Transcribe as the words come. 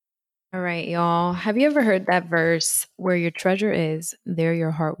All right, y'all. Have you ever heard that verse, where your treasure is, there your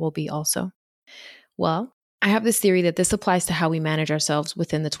heart will be also? Well, I have this theory that this applies to how we manage ourselves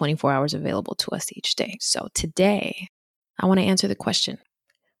within the 24 hours available to us each day. So today, I want to answer the question: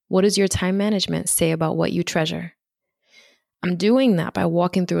 what does your time management say about what you treasure? I'm doing that by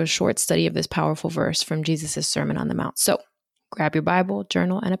walking through a short study of this powerful verse from Jesus' Sermon on the Mount. So grab your Bible,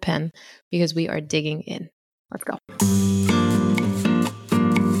 journal, and a pen because we are digging in. Let's go.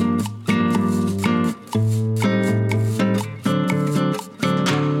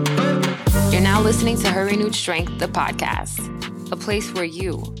 You're now listening to Her Renewed Strength, the podcast, a place where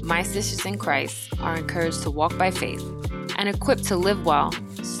you, my sisters in Christ, are encouraged to walk by faith and equipped to live well,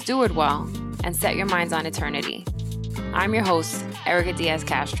 steward well, and set your minds on eternity. I'm your host, Erica Diaz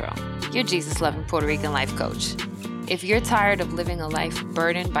Castro, your Jesus-loving Puerto Rican life coach. If you're tired of living a life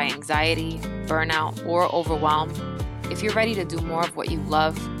burdened by anxiety, burnout, or overwhelm, if you're ready to do more of what you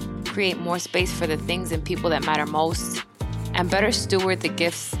love, create more space for the things and people that matter most, and better steward the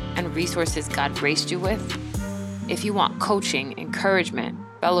gifts and resources God graced you with, if you want coaching, encouragement,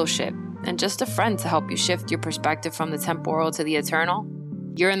 fellowship, and just a friend to help you shift your perspective from the temporal to the eternal,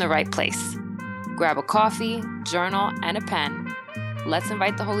 you're in the right place. Grab a coffee, journal, and a pen. Let's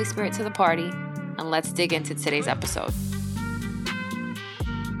invite the Holy Spirit to the party, and let's dig into today's episode.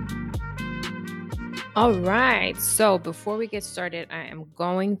 All right, so before we get started, I am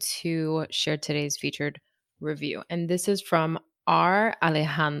going to share today's featured review, and this is from R.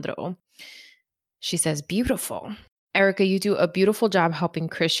 Alejandro. She says, "Beautiful. Erica, you do a beautiful job helping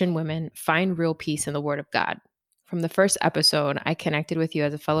Christian women find real peace in the Word of God. From the first episode, I connected with you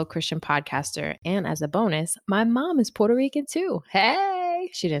as a fellow Christian podcaster, and as a bonus, my mom is Puerto Rican too.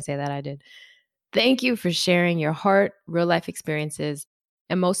 Hey!" She didn't say that, I did. "Thank you for sharing your heart, real life experiences,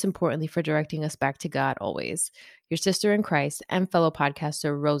 and most importantly, for directing us back to God always. Your sister in Christ and fellow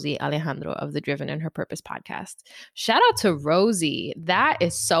podcaster, Rosie Alejandro of the Driven in Her Purpose podcast." Shout out to Rosie. That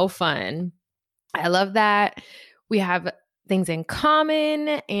is so fun. I love that we have things in common,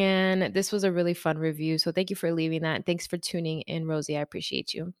 and this was a really fun review. So thank you for leaving that. Thanks for tuning in, Rosie. I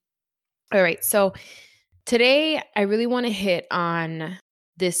appreciate you. All right. So today I really want to hit on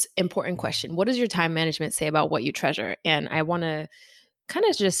this important question. What does your time management say about what you treasure? And I want to kind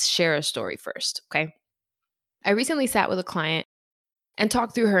of just share a story first. Okay. I recently sat with a client and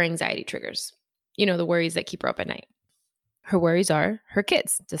talked through her anxiety triggers, the worries that keep her up at night. Her worries are her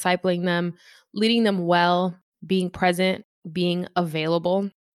kids, discipling them, leading them well, being present, being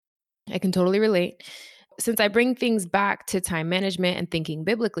available. I can totally relate. Since I bring things back to time management and thinking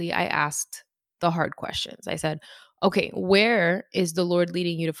biblically, I asked the hard questions. I said, okay, where is the Lord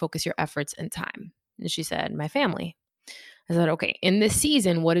leading you to focus your efforts and time? And she said, my family. I said, okay, in this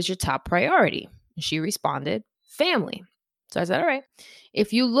season, what is your top priority? And she responded, family. So I said, all right,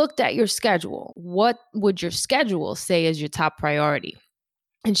 if you looked at your schedule, what would your schedule say is your top priority?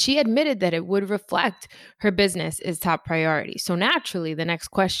 And she admitted that it would reflect her business is top priority. So naturally, the next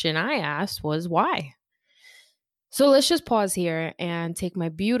question I asked was why? So let's just pause here and take my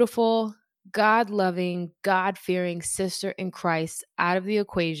beautiful, God-loving, God-fearing sister in Christ out of the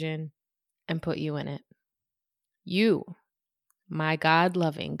equation and put you in it. You, my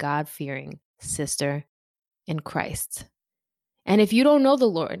God-loving, God-fearing sister in Christ. And if you don't know the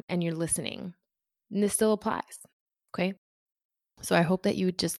Lord and you're listening, this still applies, okay? So I hope that you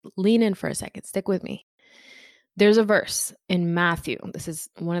would just lean in for a second. Stick with me. There's a verse in Matthew. This is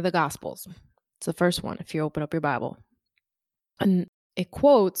one of the Gospels. It's the first one if you open up your Bible. And it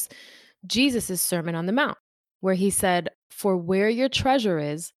quotes Jesus' Sermon on the Mount, where he said, "For where your treasure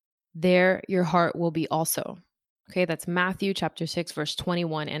is, there your heart will be also." Okay, that's Matthew chapter 6, verse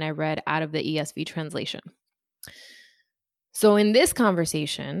 21. And I read out of the ESV translation. So in this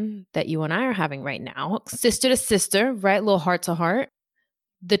conversation that you and I are having right now, sister to sister, right? Little heart to heart,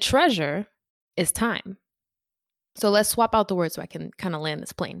 the treasure is time. So let's swap out the words so I can kind of land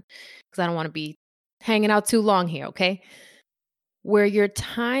this plane because I don't want to be hanging out too long here, okay? Where your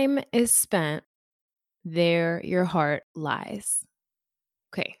time is spent, there your heart lies.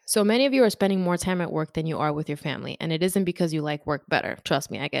 Okay, so many of you are spending more time at work than you are with your family, and it isn't because you like work better. Trust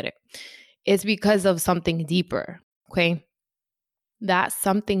me, I get it. It's because of something deeper, okay? That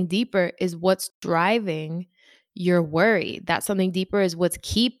something deeper is what's driving your worry. That something deeper is what's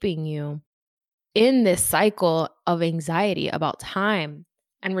keeping you in this cycle of anxiety about time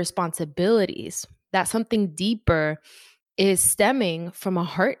and responsibilities. That something deeper is stemming from a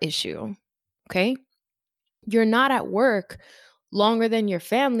heart issue, okay? You're not at work longer than your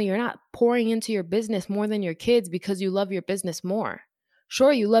family. You're not pouring into your business more than your kids because you love your business more.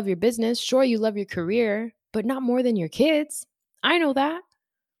 Sure, you love your business. Sure, you love your career, but not more than your kids. I know that.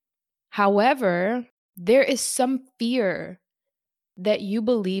 However, there is some fear that you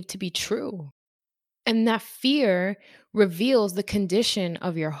believe to be true. And that fear reveals the condition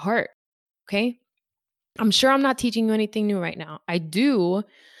of your heart. Okay. I'm sure I'm not teaching you anything new right now. I do,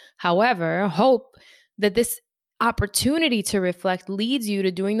 however, hope that this opportunity to reflect leads you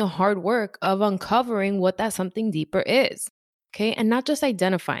to doing the hard work of uncovering what that something deeper is. Okay. And not just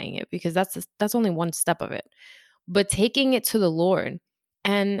identifying it, because that's only one step of it, but taking it to the Lord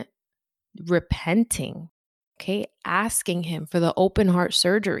and repenting. Okay. Asking Him for the open heart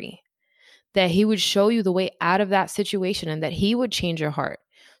surgery, that He would show you the way out of that situation and that He would change your heart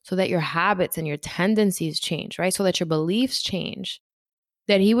so that your habits and your tendencies change, right? So that your beliefs change,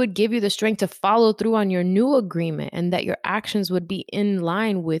 that He would give you the strength to follow through on your new agreement and that your actions would be in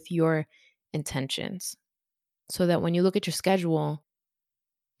line with your intentions. So that when you look at your schedule,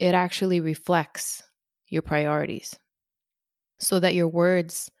 it actually reflects your priorities. So that your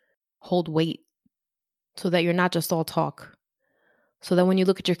words hold weight. So that you're not just all talk. So that when you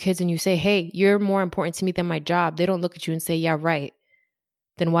look at your kids and you say, hey, you're more important to me than my job, they don't look at you and say, yeah, right.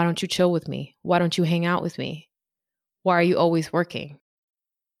 Then why don't you chill with me? Why don't you hang out with me? Why are you always working?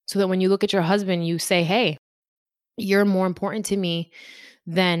 So that when you look at your husband, you say, hey, you're more important to me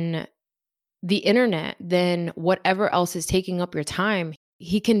than the internet, than whatever else is taking up your time.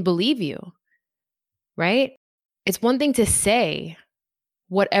 He can believe you, right? It's one thing to say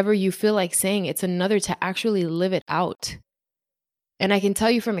whatever you feel like saying. It's another to actually live it out. And I can tell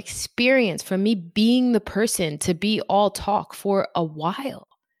you from experience, from me being the person to be all talk for a while,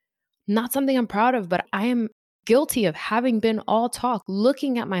 not something I'm proud of, but I am guilty of having been all talk,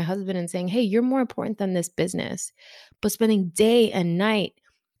 looking at my husband and saying, hey, you're more important than this business, but spending day and night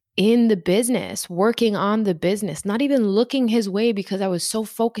in the business, working on the business, not even looking his way because I was so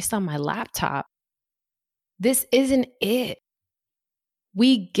focused on my laptop. This isn't it.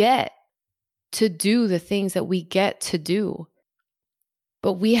 We get to do the things that we get to do,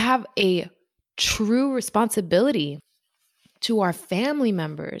 but we have a true responsibility to our family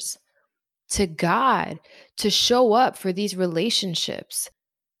members, to God, to show up for these relationships,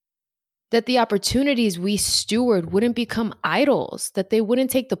 that the opportunities we steward wouldn't become idols, that they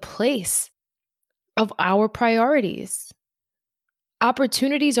wouldn't take the place of our priorities.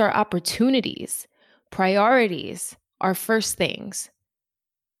 Opportunities are opportunities. Priorities are first things,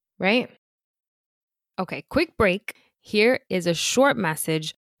 right? Okay, quick break. Here is a short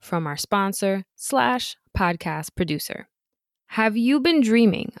message from our sponsor / podcast producer. Have you been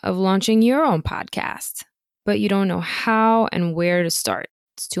dreaming of launching your own podcast, but you don't know how and where to start?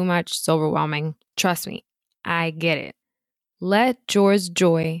 It's too much, it's overwhelming. Trust me, I get it. Let Jora's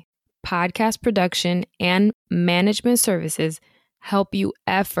Joy podcast production and management services help you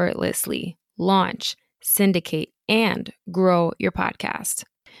effortlessly launch, syndicate, and grow your podcast.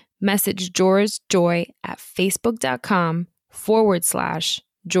 Message Jora's Joy at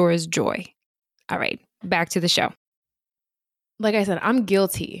facebook.com/Jora's Joy. All right, back to the show. Like I said, I'm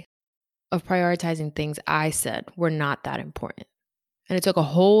guilty of prioritizing things I said were not that important. And it took a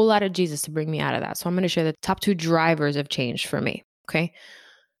whole lot of Jesus to bring me out of that. So I'm going to share the top 2 drivers of change for me, okay?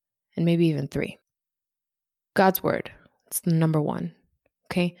 And maybe even 3. God's word. It's the number 1,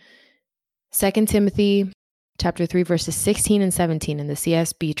 okay? 2 Timothy chapter 3, verses 16 and 17 in the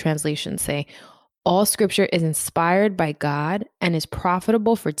CSB translation say, all scripture is inspired by God and is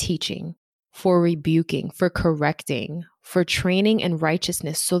profitable for teaching, for rebuking, for correcting, for training in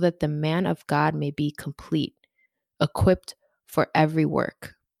righteousness, so that the man of God may be complete, equipped for every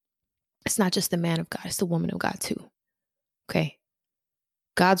work. It's not just the man of God, it's the woman of God too. Okay?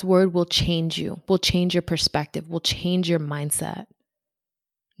 God's word will change you, will change your perspective, will change your mindset.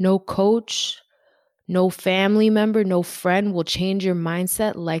 No coach, no family member, no friend will change your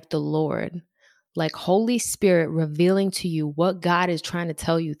mindset like the Lord, like Holy Spirit revealing to you what God is trying to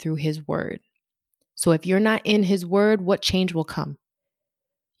tell you through His word. So if you're not in His word, what change will come?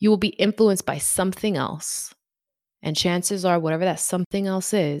 You will be influenced by something else. And chances are, whatever that something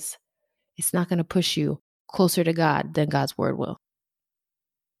else is, it's not going to push you closer to God than God's word will.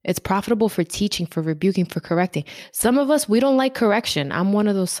 It's profitable for teaching, for rebuking, for correcting. Some of us, we don't like correction. I'm one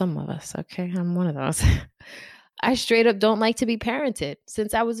of those, some of us, okay? I'm one of those. I straight up don't like to be parented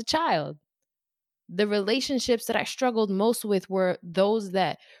since I was a child. The relationships that I struggled most with were those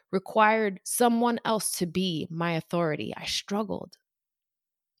that required someone else to be my authority. I struggled.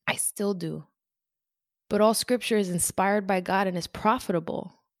 I still do. But all scripture is inspired by God and is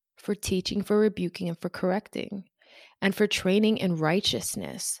profitable for teaching, for rebuking, and for correcting, and for training in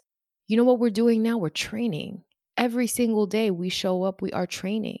righteousness. You know what we're doing now? We're training. Every single day we show up, we are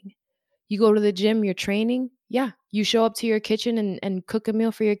training. You go to the gym, you're training. Yeah, you show up to your kitchen and cook a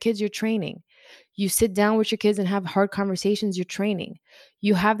meal for your kids, you're training. You sit down with your kids and have hard conversations, you're training.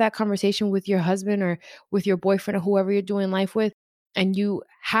 You have that conversation with your husband or with your boyfriend or whoever you're doing life with, and you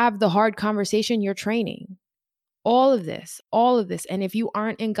have the hard conversation, you're training. All of this, all of this. And if you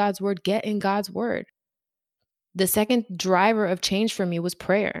aren't in God's word, get in God's word. The second driver of change for me was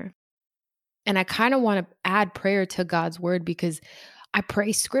prayer. And I kind of want to add prayer to God's word because I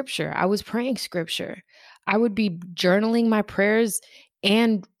pray scripture. I was praying scripture. I would be journaling my prayers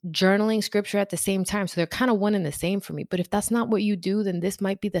and journaling scripture at the same time. So they're kind of one and the same for me. But if that's not what you do, then this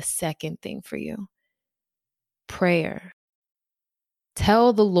might be the second thing for you. Prayer.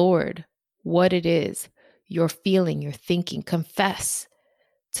 Tell the Lord what it is you're feeling, you're thinking. Confess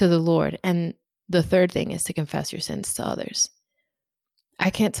to the Lord. And the third thing is to confess your sins to others.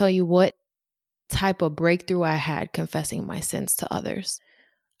 I can't tell you what type of breakthrough I had confessing my sins to others.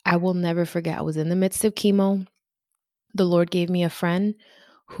 I will never forget. I was in the midst of chemo. The Lord gave me a friend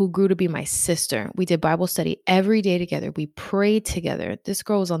who grew to be my sister. We did Bible study every day together. We prayed together. This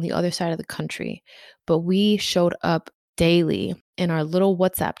girl was on the other side of the country, but we showed up daily in our little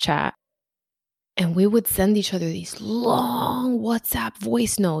WhatsApp chat. And we would send each other these long WhatsApp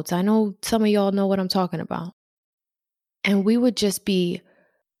voice notes. I know some of y'all know what I'm talking about. And we would just be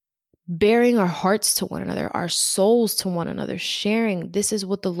bearing our hearts to one another, our souls to one another, sharing, this is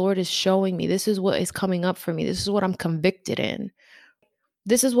what the Lord is showing me. This is what is coming up for me. This is what I'm convicted in.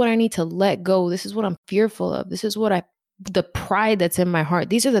 This is what I need to let go. This is what I'm fearful of. This is the pride that's in my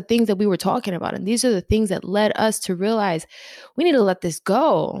heart. These are the things that we were talking about. And these are the things that led us to realize we need to let this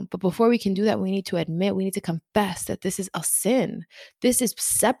go. But before we can do that, we need to admit, we need to confess that this is a sin. This is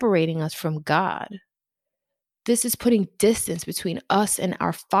separating us from God. This is putting distance between us and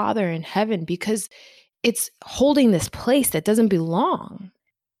our Father in heaven because it's holding this place that doesn't belong.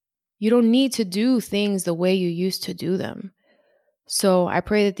 You don't need to do things the way you used to do them. So I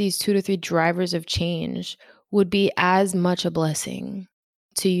pray that these 2 to 3 drivers of change would be as much a blessing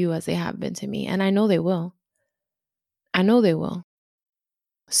to you as they have been to me. And I know they will. I know they will.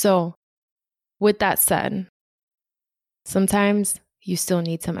 So with that said, sometimes you still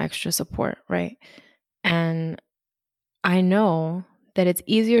need some extra support, right? And I know that it's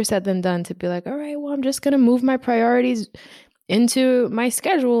easier said than done to be like, all right, well, I'm just going to move my priorities into my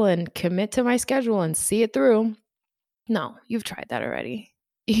schedule and commit to my schedule and see it through. No, you've tried that already.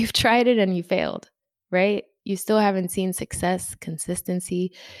 You've tried it and you failed, right? You still haven't seen success,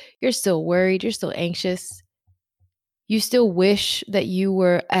 consistency. You're still worried. You're still anxious. You still wish that you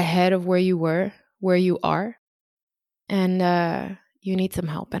were ahead of where you are. And you need some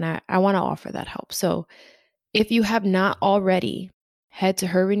help. And I want to offer that help. So if you have not already, head to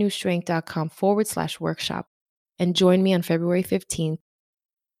herrenewstrength.com/workshop and join me on February 15th.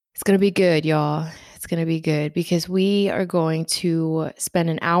 It's going to be good, y'all. It's going to be good because we are going to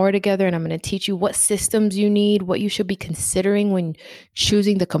spend an hour together and I'm going to teach you what systems you need, what you should be considering when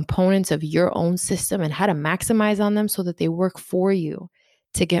choosing the components of your own system and how to maximize on them so that they work for you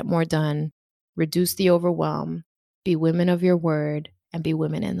to get more done, reduce the overwhelm, be women of your word, and be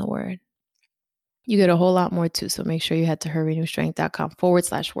women in the word. You get a whole lot more too. So make sure you head to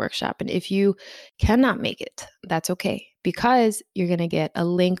herrenewstrength.com/workshop. And if you cannot make it, that's okay because you're going to get a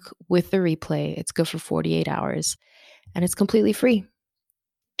link with the replay. It's good for 48 hours and it's completely free.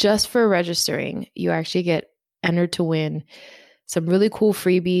 Just for registering, you actually get entered to win some really cool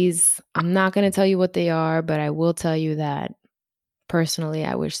freebies. I'm not going to tell you what they are, but I will tell you that personally,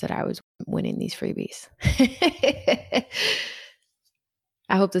 I wish that I was winning these freebies.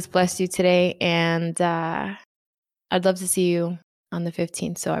 I hope this blessed you today, and I'd love to see you on the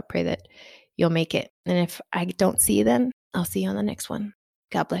 15th, so I pray that you'll make it. And if I don't see you then, I'll see you on the next one.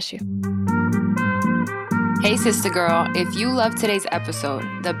 God bless you. Hey, sister girl, if you love today's episode,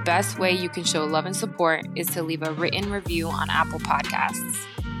 the best way you can show love and support is to leave a written review on Apple Podcasts.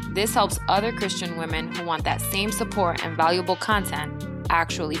 This helps other Christian women who want that same support and valuable content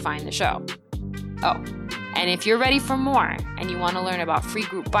actually find the show. Oh, and if you're ready for more and you want to learn about free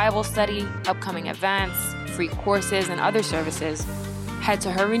group Bible study, upcoming events, free courses, and other services, head to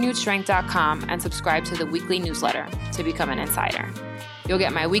herrenewstrength.com and subscribe to the weekly newsletter to become an insider. You'll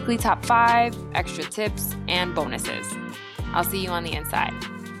get my weekly top 5, extra tips, and bonuses. I'll see you on the inside.